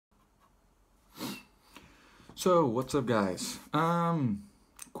So, what's up guys?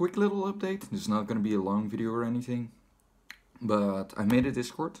 Quick little update. This is not gonna be a long video or anything, but I made a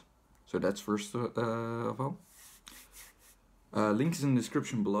Discord, so that's first of all. Link is in the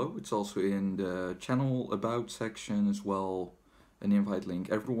description below. It's also in the channel about section as well, an invite link.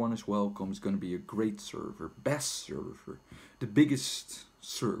 Everyone is welcome. It's gonna be a great server, best server, the biggest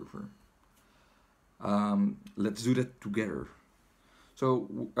server. Let's do that together.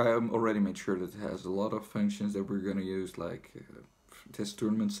 So I already made sure that it has a lot of functions that we're gonna use, like test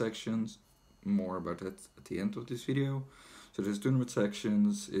tournament sections. More about that at the end of this video. So there's tournament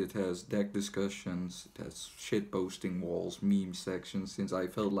sections, it has deck discussions, it has shit posting walls, meme sections, since I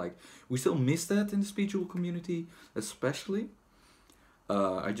felt like we still miss that in the speedrun community, especially.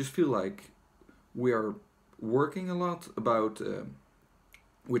 I just feel like we are working a lot about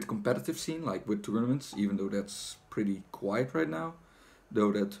with competitive scene, like with tournaments, even though that's pretty quiet right now.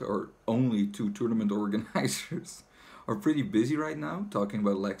 Though that are only two tournament organizers are pretty busy right now, talking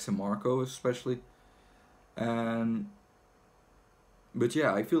about Lex and Marco especially. But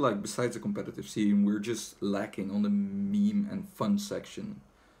yeah, I feel like besides the competitive scene, we're just lacking on the meme and fun section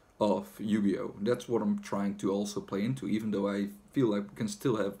of Yu-Gi-Oh! That's what I'm trying to also play into, even though I feel like we can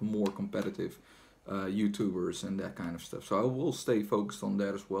still have more competitive YouTubers and that kind of stuff. So I will stay focused on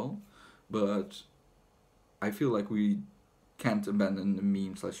that as well. But I feel like we can't abandon the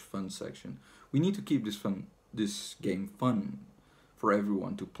meme/fun section. We need to keep this game fun for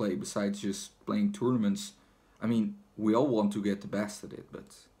everyone to play, besides just playing tournaments. I mean, we all want to get the best at it,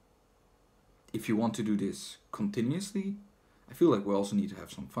 but if you want to do this continuously, I feel like we also need to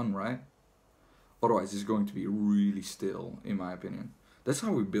have some fun, right? Otherwise it's going to be really still, in my opinion. That's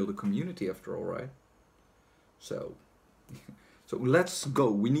how we build a community after all, right? So let's go.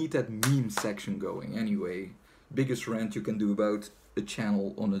 We need that meme section going anyway. Biggest rant you can do about a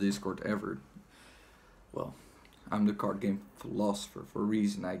channel on a Discord ever. Well, I'm the card game philosopher for a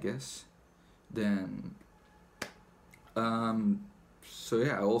reason, I guess. Then, so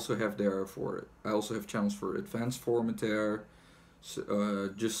yeah, I also have channels for advanced format there. So,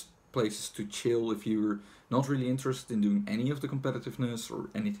 just places to chill if you're not really interested in doing any of the competitiveness or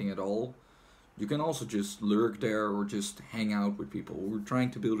anything at all. You can also just lurk there or just hang out with people. We're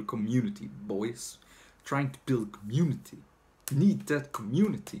trying to build a community, boys. Trying to build community. Need that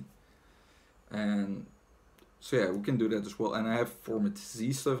community. And so yeah, we can do that as well. And I have Format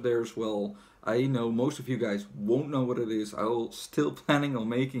Z stuff there as well. I know most of you guys won't know what it is. I'm still planning on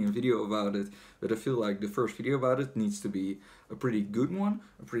making a video about it, but I feel like the first video about it needs to be a pretty good one,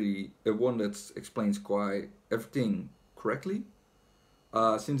 a one that explains quite everything correctly.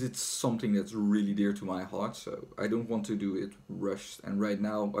 Since it's something that's really dear to my heart, so I don't want to do it rushed. And right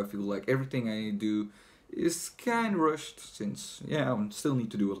now I feel like everything I do is kind of rushed, since yeah, I still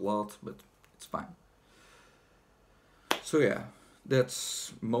need to do a lot, but it's fine. So yeah,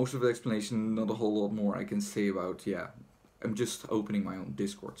 that's most of the explanation. Not a whole lot more I can say about, yeah, I'm just opening my own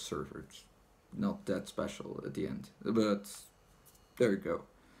Discord server. It's not that special at the end, but there you go.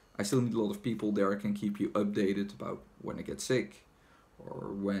 I still need a lot of people there. I can keep you updated about when I get sick,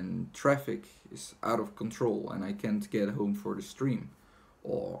 or when traffic is out of control and I can't get home for the stream,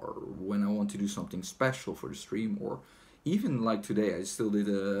 or when I want to do something special for the stream, or even like today I still did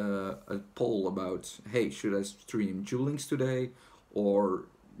a poll about, hey, should I stream Duelings today or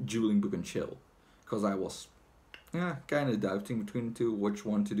Dueling Book and Chill? Because I was kind of doubting between the two, which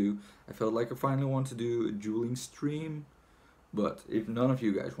one to do. I felt like I finally want to do a Dueling stream, but if none of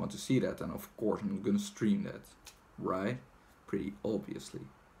you guys want to see that, then of course I'm gonna stream that, right? Pretty obviously.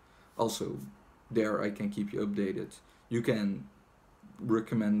 Also, there I can keep you updated. You can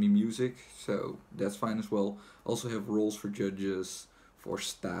recommend me music, so that's fine as well. Also have roles for judges, for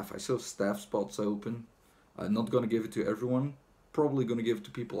staff. I still have staff spots open. I'm not gonna give it to everyone. Probably gonna give it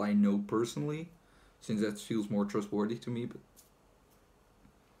to people I know personally, since that feels more trustworthy to me, but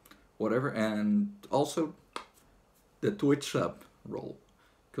whatever. And also the Twitch sub role,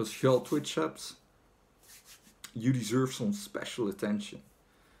 because y'all Twitch subs, you deserve some special attention.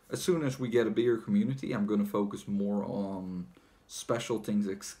 As soon as we get a bigger community, I'm gonna focus more on special things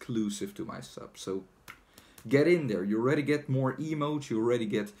exclusive to my sub. So get in there. You already get more emotes. You already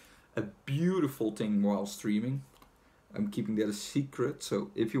get a beautiful thing while streaming. I'm keeping that a secret.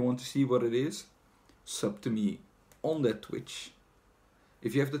 So if you want to see what it is, sub to me on that Twitch.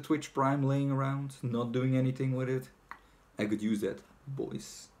 If you have the Twitch Prime laying around, not doing anything with it, I could use that,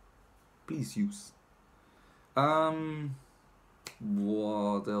 boys. Please use. What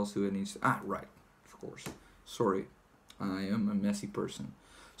else do I need to... right, of course. Sorry, I am a messy person.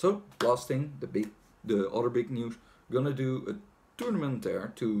 So, last thing, the other big news. Gonna do a tournament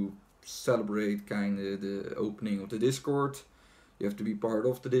there to celebrate kind of the opening of the Discord. You have to be part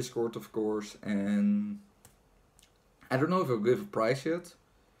of the Discord, of course, and I don't know if I'll give a price yet.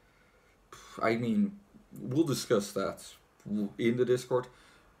 I mean, we'll discuss that in the Discord,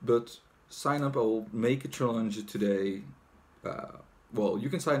 but sign up. I'll make a challenge today. Well, you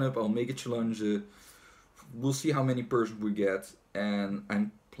can sign up. I'll make a challenge. We'll see how many persons we get, and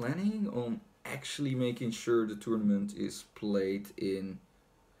I'm planning on actually making sure the tournament is played in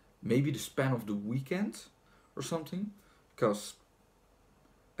maybe the span of the weekend or something, because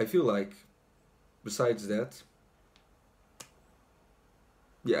I feel like besides that,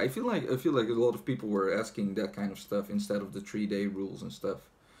 yeah, I feel like a lot of people were asking that kind of stuff instead of the 3-day rules and stuff.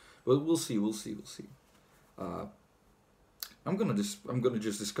 But we'll see. Uh, I'm gonna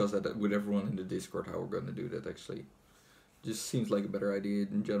just discuss that with everyone in the Discord how we're gonna do that. Actually, just seems like a better idea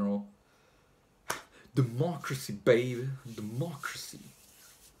in general. Democracy, baby, democracy.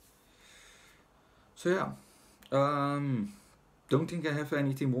 So yeah, don't think I have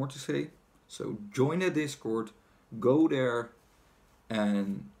anything more to say. So join the Discord, go there,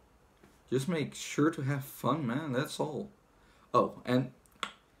 and just make sure to have fun, man. That's all. Oh, and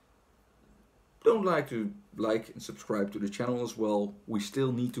don't like and subscribe to the channel as well. We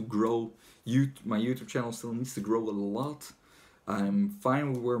still need to grow. My YouTube channel still needs to grow a lot. I'm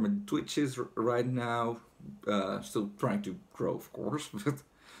fine with where my Twitch is right now. Still trying to grow, of course, but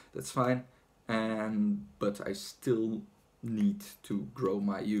that's fine. But I still need to grow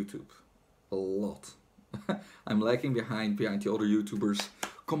my YouTube a lot. I'm lagging behind the other YouTubers.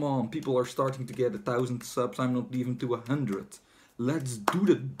 Come on, people are starting to get 1,000 subs. I'm not even to 100. Let's do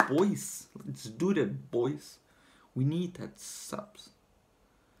that, boys. Let's do that, boys. We need that subs.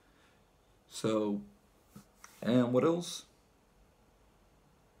 So, and what else?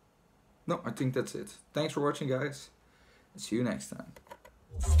 No, I think that's it. Thanks for watching, guys. See you next time.